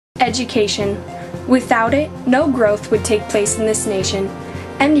education. Without it, no growth would take place in this nation.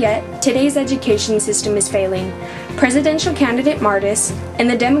 And yet, today's education system is failing. Presidential candidate Martis and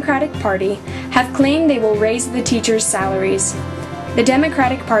the Democratic Party have claimed they will raise the teachers' salaries. The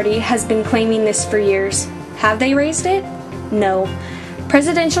Democratic Party has been claiming this for years. Have they raised it? No.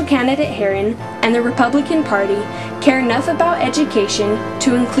 Presidential candidate Herron and the Republican Party care enough about education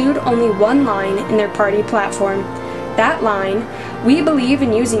to include only one line in their party platform. That line, we believe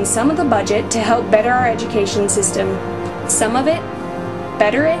in using some of the budget to help better our education system. Some of it?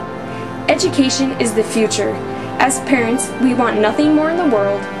 Better it? Education is the future. As parents, we want nothing more in the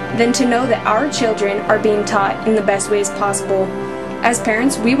world than to know that our children are being taught in the best ways possible. As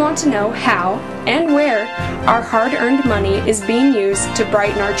parents, we want to know how and where our hard-earned money is being used to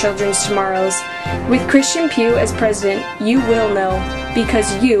brighten our children's tomorrows. With Christian Pugh as president, you will know,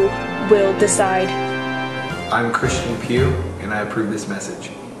 because you will decide. I'm Christian Pugh, and I approve this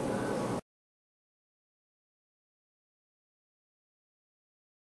message.